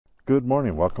Good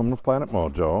morning, welcome to Planet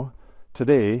Mojo.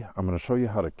 Today I'm going to show you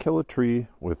how to kill a tree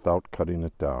without cutting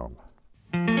it down.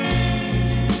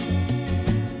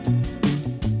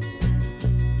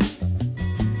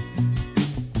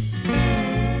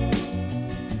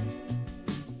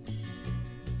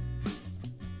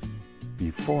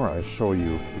 Before I show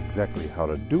you exactly how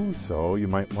to do so, you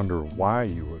might wonder why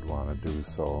you would want to do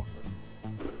so.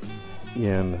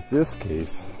 In this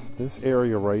case, this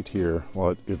area right here,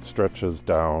 well, it stretches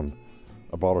down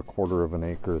about 1/4 of an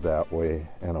acre that way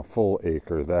and a full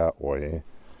acre that way.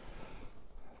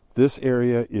 This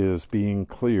area is being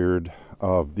cleared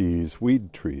of these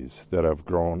weed trees that have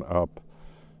grown up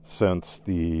since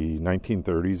the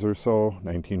 1930s or so,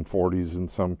 1940s in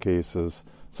some cases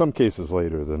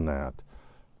later than that.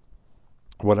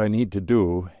 What I need to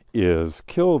do is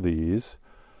kill these,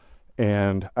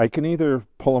 and I can either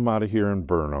pull them out of here and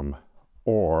burn them,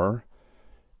 or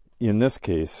in this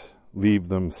case leave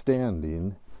them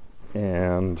standing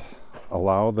and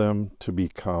allow them to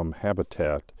become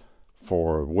habitat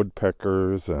for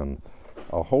woodpeckers and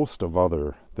a host of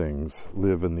other things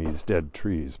live in these dead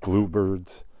trees,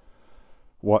 bluebirds,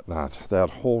 whatnot. That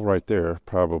hole right there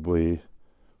probably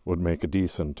would make a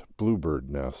decent bluebird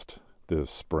nest this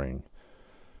spring.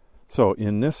 So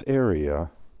in this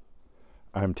area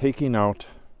I'm taking out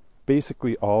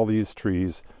basically all these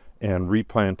trees and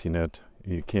replanting it.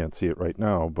 You can't see it right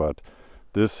now, but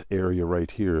this area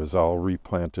right here is all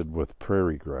replanted with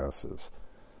prairie grasses.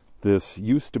 This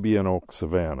used to be an oak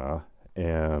savanna,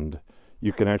 and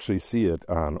you can actually see it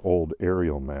on old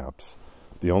aerial maps.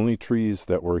 The only trees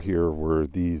that were here were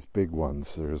these big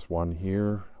ones. There's one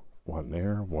here, one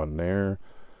there, one there,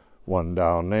 one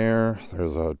down there.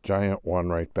 There's a giant one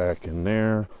right back in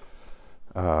there.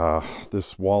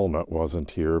 This walnut wasn't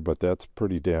here, but that's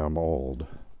pretty damn old.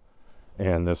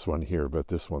 And this one here, but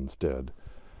this one's dead.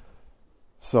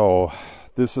 So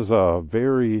this is a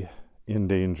very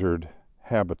endangered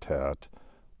habitat,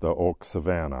 the oak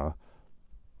savanna.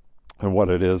 And what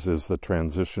it is the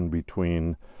transition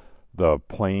between the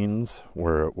plains,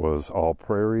 where it was all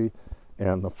prairie,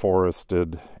 and the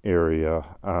forested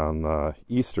area on the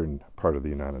eastern part of the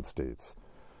United States.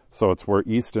 So it's where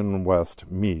east and west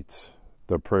meets.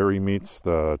 The prairie meets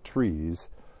the trees.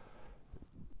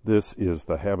 This is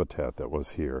the habitat that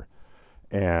was here.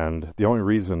 And the only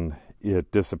reason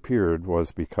it disappeared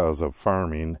was because of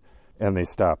farming, and they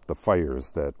stopped the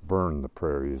fires that burned the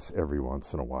prairies every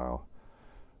once in a while.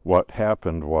 What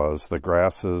happened was the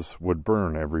grasses would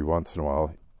burn every once in a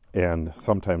while, and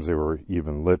sometimes they were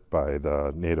even lit by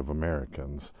the Native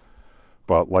Americans.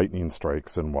 But lightning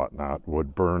strikes and whatnot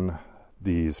would burn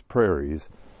these prairies,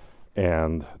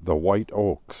 and the white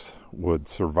oaks would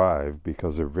survive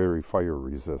because they're very fire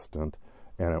resistant,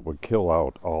 and it would kill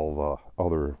out all the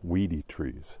other weedy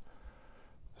trees.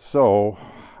 So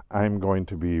I'm going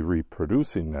to be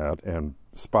reproducing that and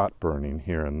spot burning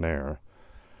here and there.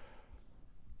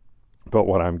 But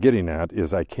what I'm getting at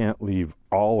is I can't leave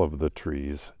all of the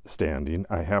trees standing.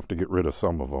 I have to get rid of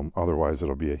some of them, otherwise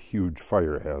it'll be a huge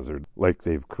fire hazard like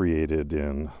they've created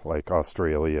in like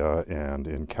Australia and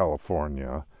in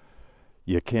California.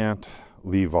 You can't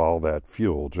leave all that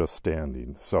fuel just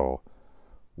standing. So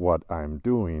what I'm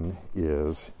doing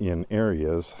is, in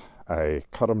areas, I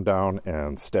cut them down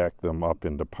and stack them up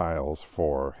into piles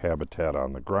for habitat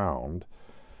on the ground.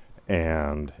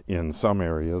 And in some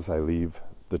areas I leave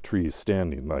the trees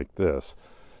standing like this.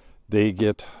 They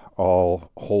get all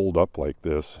holed up like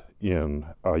this in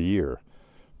a year.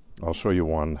 I'll show you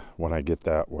one when I get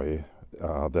that way,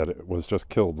 that it was just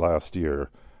killed last year,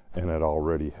 and it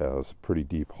already has pretty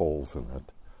deep holes in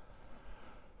it.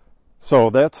 So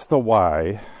that's the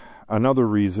why. Another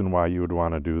reason why you would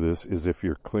want to do this is if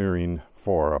you're clearing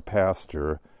for a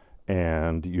pasture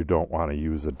and you don't want to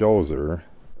use a dozer,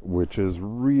 which is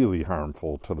really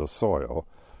harmful to the soil.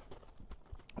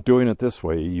 Doing it this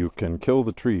way, you can kill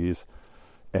the trees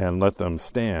and let them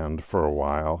stand for a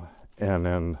while, and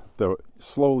then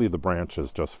slowly the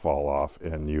branches just fall off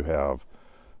and you have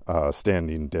a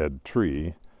standing dead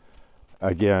tree.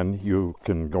 Again, you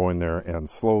can go in there and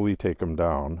slowly take them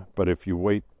down, but if you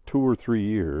wait 2 or 3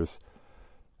 years,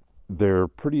 they're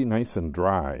pretty nice and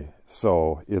dry.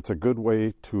 So it's a good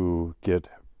way to get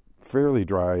fairly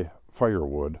dry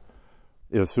firewood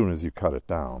as soon as you cut it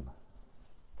down.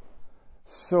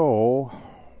 So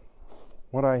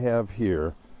what I have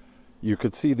here, you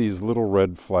could see these little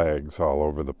red flags all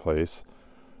over the place.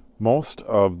 Most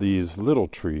of these little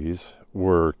trees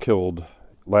were killed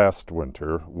last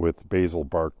winter with basal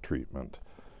bark treatment,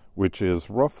 which is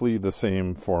roughly the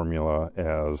same formula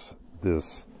as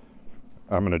this.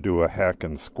 I'm going to do a hack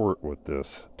and squirt with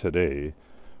this today,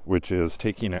 which is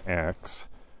taking an axe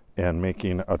and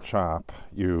making a chop.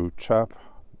 You chop,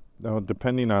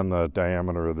 depending on the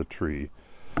diameter of the tree,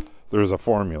 there's a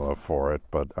formula for it,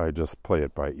 but I just play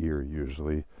it by ear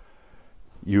usually.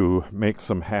 You make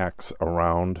some hacks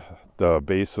around the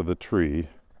base of the tree,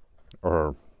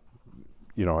 or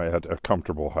at a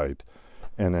comfortable height,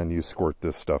 and then you squirt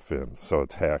this stuff in. So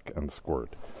it's hack and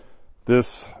squirt.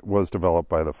 This was developed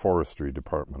by the forestry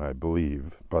department, I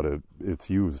believe, but it's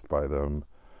used by them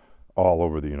all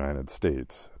over the United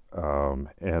States,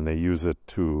 and they use it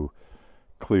to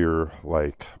clear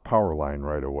like power line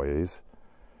right-of-ways,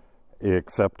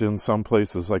 except in some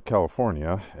places like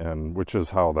California, and which is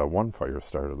how that one fire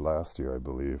started last year, I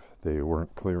believe. They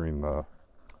weren't clearing the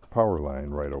power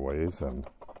line right-of-ways, and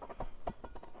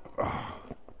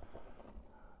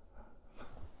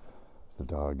the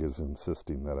dog is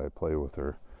insisting that I play with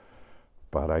her,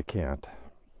 but I can't.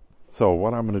 So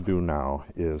what I'm going to do now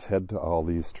is head to all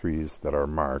these trees that are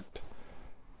marked.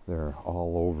 They're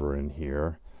all over in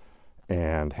here,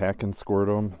 and hack and squirt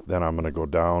them. Then I'm going to go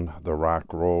down the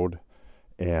rock road,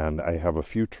 and I have a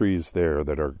few trees there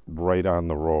that are right on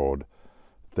the road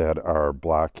that are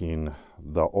blocking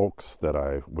the oaks that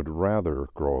I would rather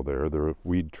grow there. They're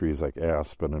weed trees like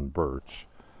aspen and birch,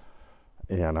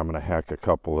 and I'm going to hack a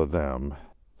couple of them.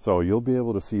 So you'll be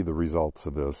able to see the results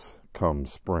of this come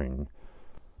spring.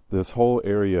 This whole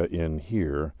area in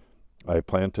here I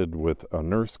planted with a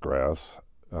nurse grass,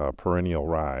 perennial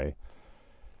rye.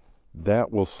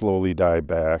 That will slowly die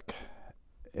back,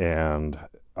 and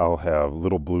I'll have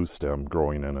little blue stem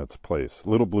growing in its place.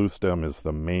 Little blue stem is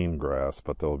the main grass,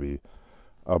 but there'll be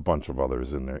a bunch of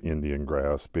others in there. Indian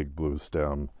grass, big blue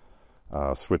stem,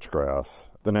 switchgrass,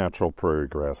 the natural prairie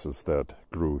grasses that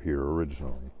grew here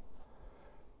originally.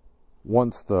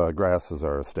 Once the grasses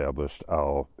are established,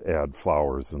 I'll add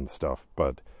flowers and stuff,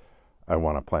 but I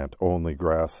want to plant only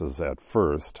grasses at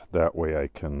first. That way I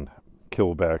can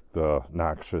kill back the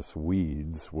noxious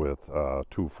weeds with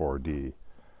 2,4-D.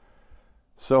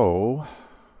 So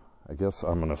I guess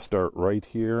I'm going to start right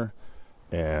here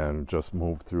and just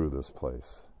move through this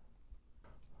place.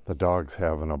 The dog's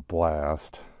having a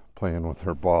blast playing with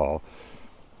her ball.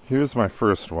 Here's my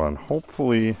first one.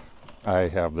 Hopefully I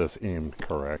have this aimed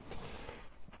correct.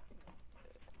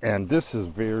 And this is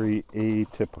very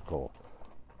atypical.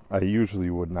 I usually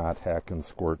would not hack and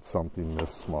squirt something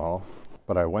this small,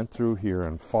 but I went through here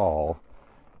in fall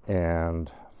and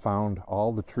found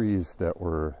all the trees that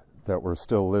were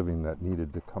still living that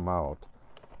needed to come out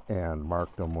and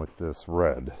marked them with this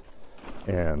red.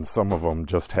 And some of them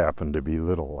just happened to be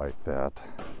little like that.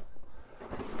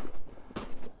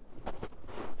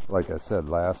 Like I said,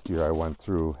 last year I went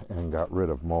through and got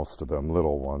rid of most of them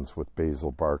little ones with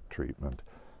basal bark treatment.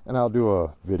 And I'll do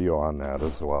a video on that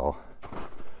as well.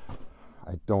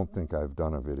 I don't think I've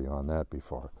done a video on that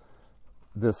before.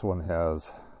 This one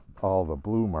has all the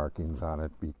blue markings on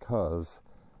it because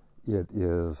it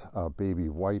is a baby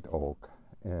white oak,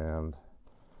 and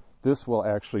this will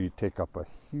actually take up a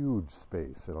huge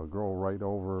space. It'll grow right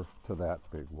over to that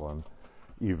big one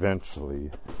eventually.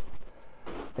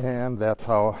 And that's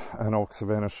how an oak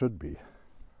savanna should be.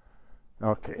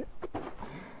 Okay,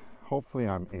 hopefully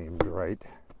I'm aimed right.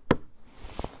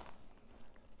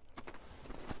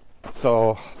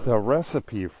 So the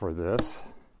recipe for this,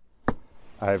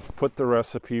 I've put the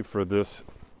recipe for this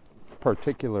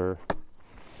particular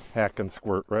hack and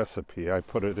squirt recipe. I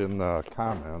put it in the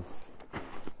comments,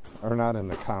 or not in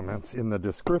the comments, in the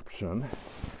description,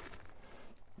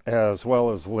 as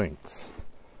well as links.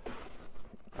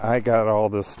 I got all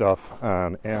this stuff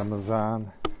on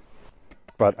Amazon,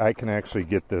 but I can actually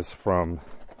get this from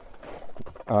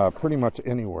pretty much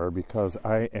anywhere because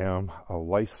I am a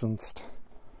licensed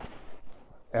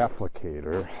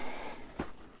applicator.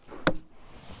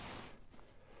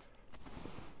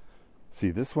 See,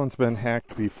 this one's been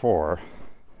hacked before,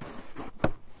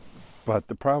 but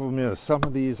the problem is some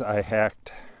of these I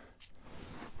hacked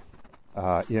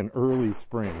in early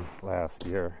spring last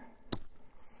year,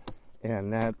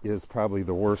 and that is probably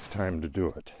the worst time to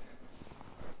do it.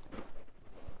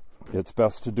 It's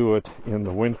best to do it in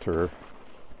the winter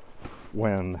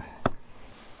when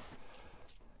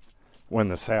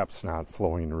the sap's not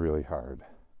flowing really hard.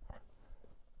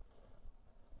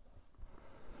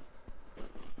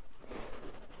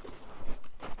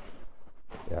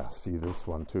 Yeah, see this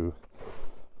one too.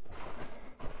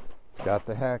 It's got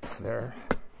the hacks there.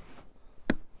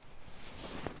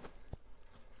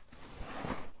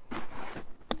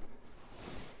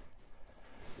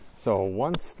 So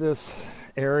once this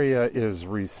area is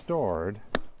restored,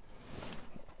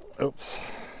 oops.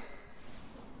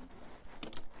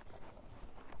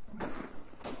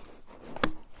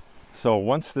 So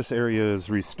once this area is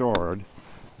restored,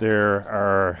 there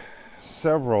are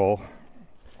several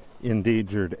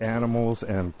endangered animals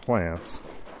and plants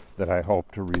that I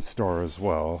hope to restore as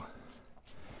well.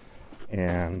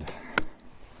 And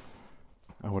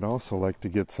I would also like to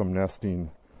get some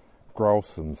nesting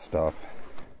grouse and stuff.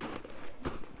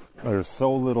 There's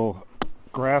so little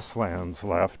grasslands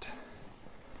left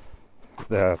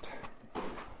that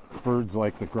birds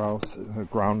like the grouse,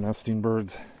 ground nesting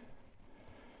birds,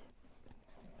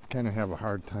 kind of have a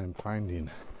hard time finding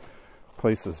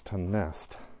places to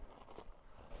nest.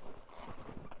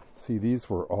 See, these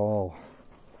were all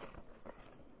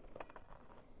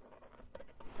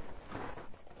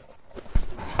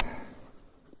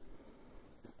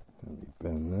let me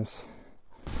bend this.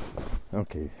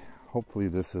 Okay, hopefully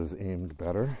this is aimed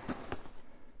better.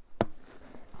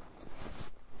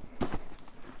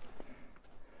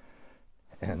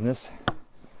 And this,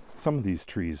 some of these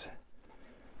trees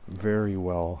very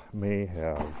well may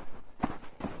have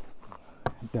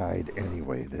died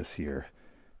anyway this year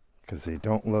because they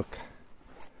don't look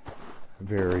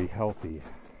very healthy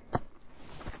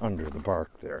under the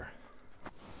bark there.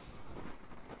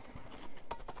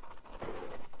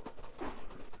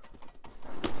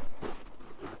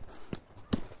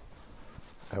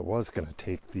 I was going to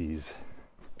take these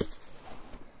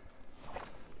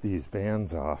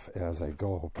bands off as I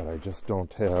go, but I just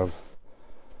don't have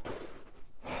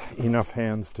enough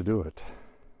hands to do it.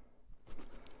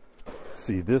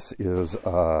 See, this is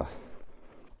a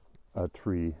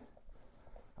tree.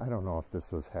 I don't know if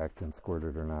this was hacked and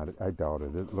squirted or not. I doubt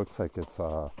it. It looks like it's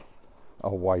a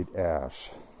white ash.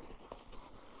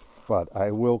 But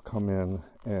I will come in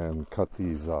and cut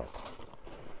these up.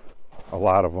 A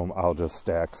lot of them I'll just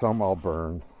stack. Some I'll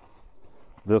burn.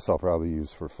 This I'll probably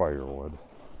use for firewood.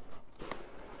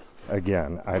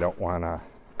 Again, I don't want to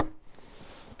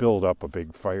build up a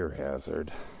big fire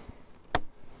hazard,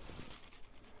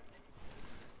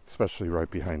 especially right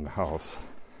behind the house.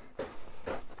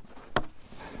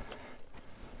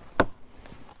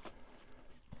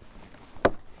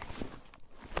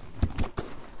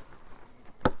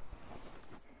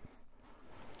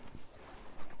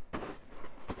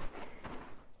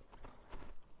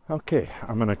 Okay,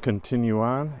 I'm going to continue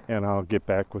on and I'll get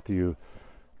back with you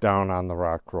down on the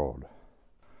rock road.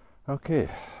 Okay,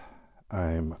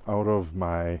 I'm out of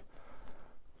my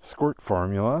squirt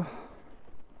formula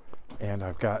and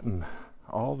I've gotten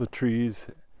all the trees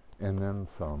and then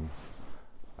some.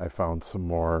 I found some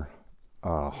more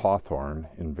hawthorn,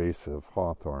 invasive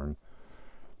hawthorn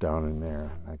down in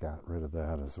there. I got rid of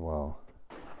that as well.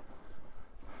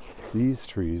 These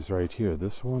trees right here,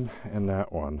 this one and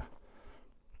that one,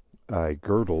 I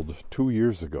girdled 2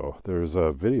 years ago. There's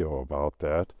a video about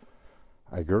that.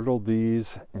 I girdled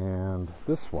these and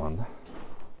this one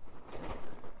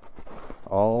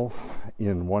all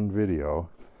in one video.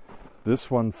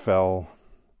 This one fell,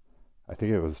 I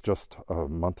think it was just a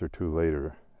month or two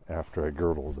later after I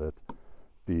girdled it.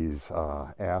 These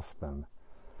aspen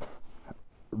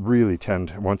really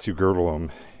tend, once you girdle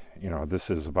them, you know, this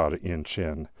is about 1 inch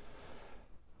in,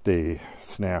 they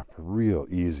snap real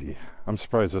easy. I'm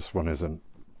surprised this one isn't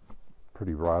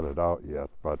pretty rotted out yet,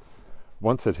 but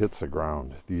once it hits the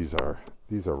ground, these are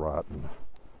rotten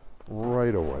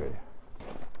right away.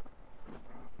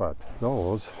 But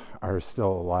those are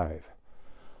still alive.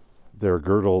 They're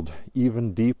girdled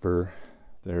even deeper.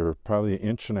 They're probably 1.5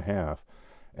 inches,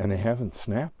 and they haven't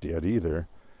snapped yet either.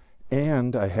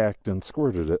 And I hacked and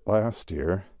squirted it last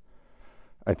year.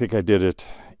 I think I did it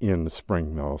in the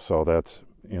spring though, so that's,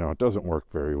 you know, it doesn't work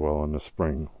very well in the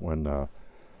spring when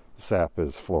sap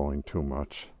is flowing too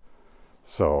much.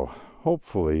 So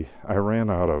hopefully I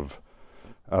ran out of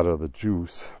the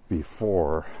juice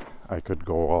before I could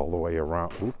go all the way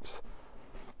around. Oops,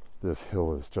 this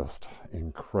hill is just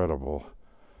incredible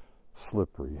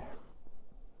slippery.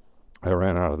 I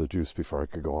ran out of the juice before I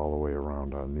could go all the way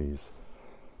around on these,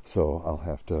 so I'll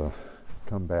have to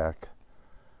come back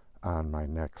on my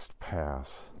next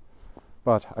pass.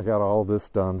 But I got all this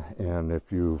done, and if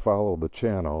you follow the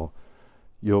channel,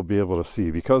 you'll be able to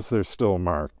see, because they're still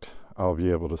marked, I'll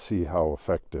be able to see how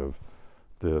effective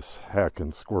this hack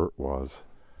and squirt was.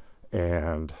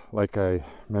 And like I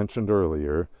mentioned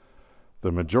earlier,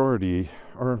 the majority,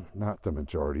 or not the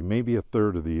majority, maybe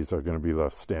 1/3 of these are going to be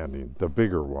left standing, the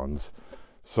bigger ones,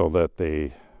 so that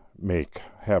they make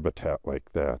habitat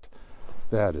like that.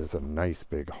 That is a nice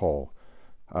big hole.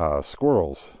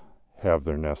 Squirrels have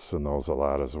their nests in those a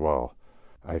lot as well.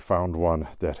 I found one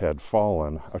that had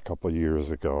fallen a couple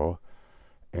years ago,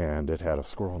 and it had a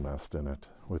squirrel nest in it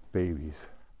with babies.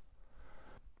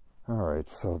 Alright,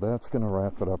 so that's going to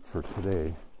wrap it up for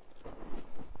today.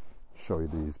 show you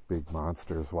these big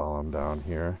monsters while I'm down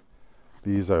here.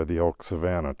 These are the oak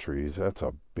savanna trees. That's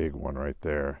a big one right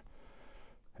there.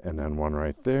 And then one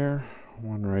right there,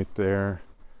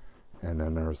 and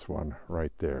then there's one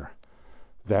right there.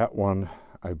 That one,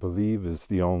 I believe, is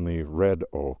the only red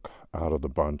oak out of the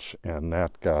bunch, and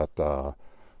that got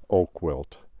oak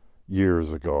wilt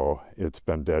years ago. It's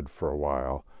been dead for a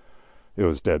while. It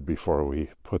was dead before we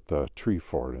put the tree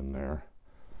fort in there,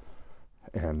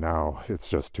 and now it's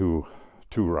just too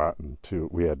rotten to.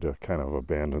 We had to kind of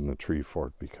abandon the tree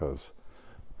fort because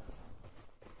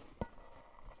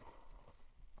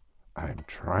I'm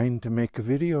trying to make a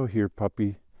video here,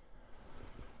 puppy.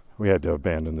 We had to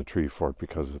abandon the tree fort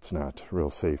because it's not real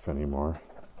safe anymore.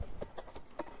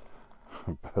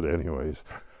 But anyways,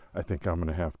 I think I'm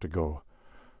gonna have to go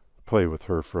play with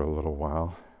her for a little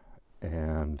while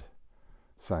and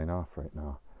sign off right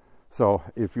now. So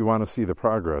if you want to see the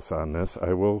progress on this,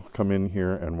 I will come in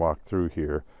here and walk through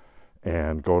here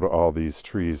and go to all these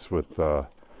trees with the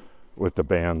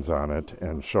bands on it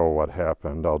and show what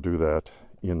happened. I'll do that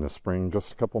in the spring,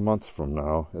 just a couple months from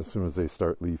now, as soon as they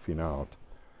start leafing out.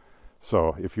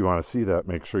 So if you want to see that,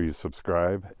 make sure you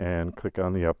subscribe and click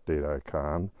on the update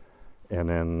icon, and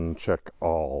then check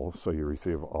all so you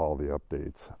receive all the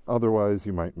updates. Otherwise,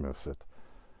 you might miss it.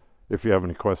 If you have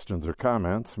any questions or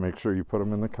comments, make sure you put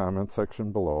them in the comment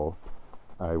section below.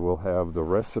 I will have the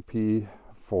recipe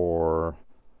for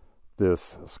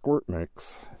this squirt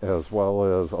mix, as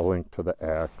well as a link to the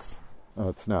axe.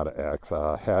 It's not an axe,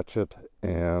 a hatchet,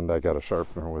 and I got a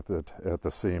sharpener with it at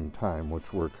the same time,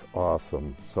 which works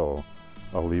awesome. So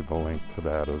I'll leave a link to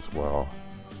that as well.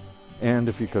 And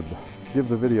if you could give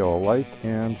the video a like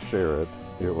and share it,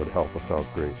 it would help us out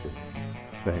greatly.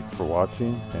 Thanks for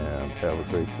watching, and have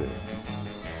a great day.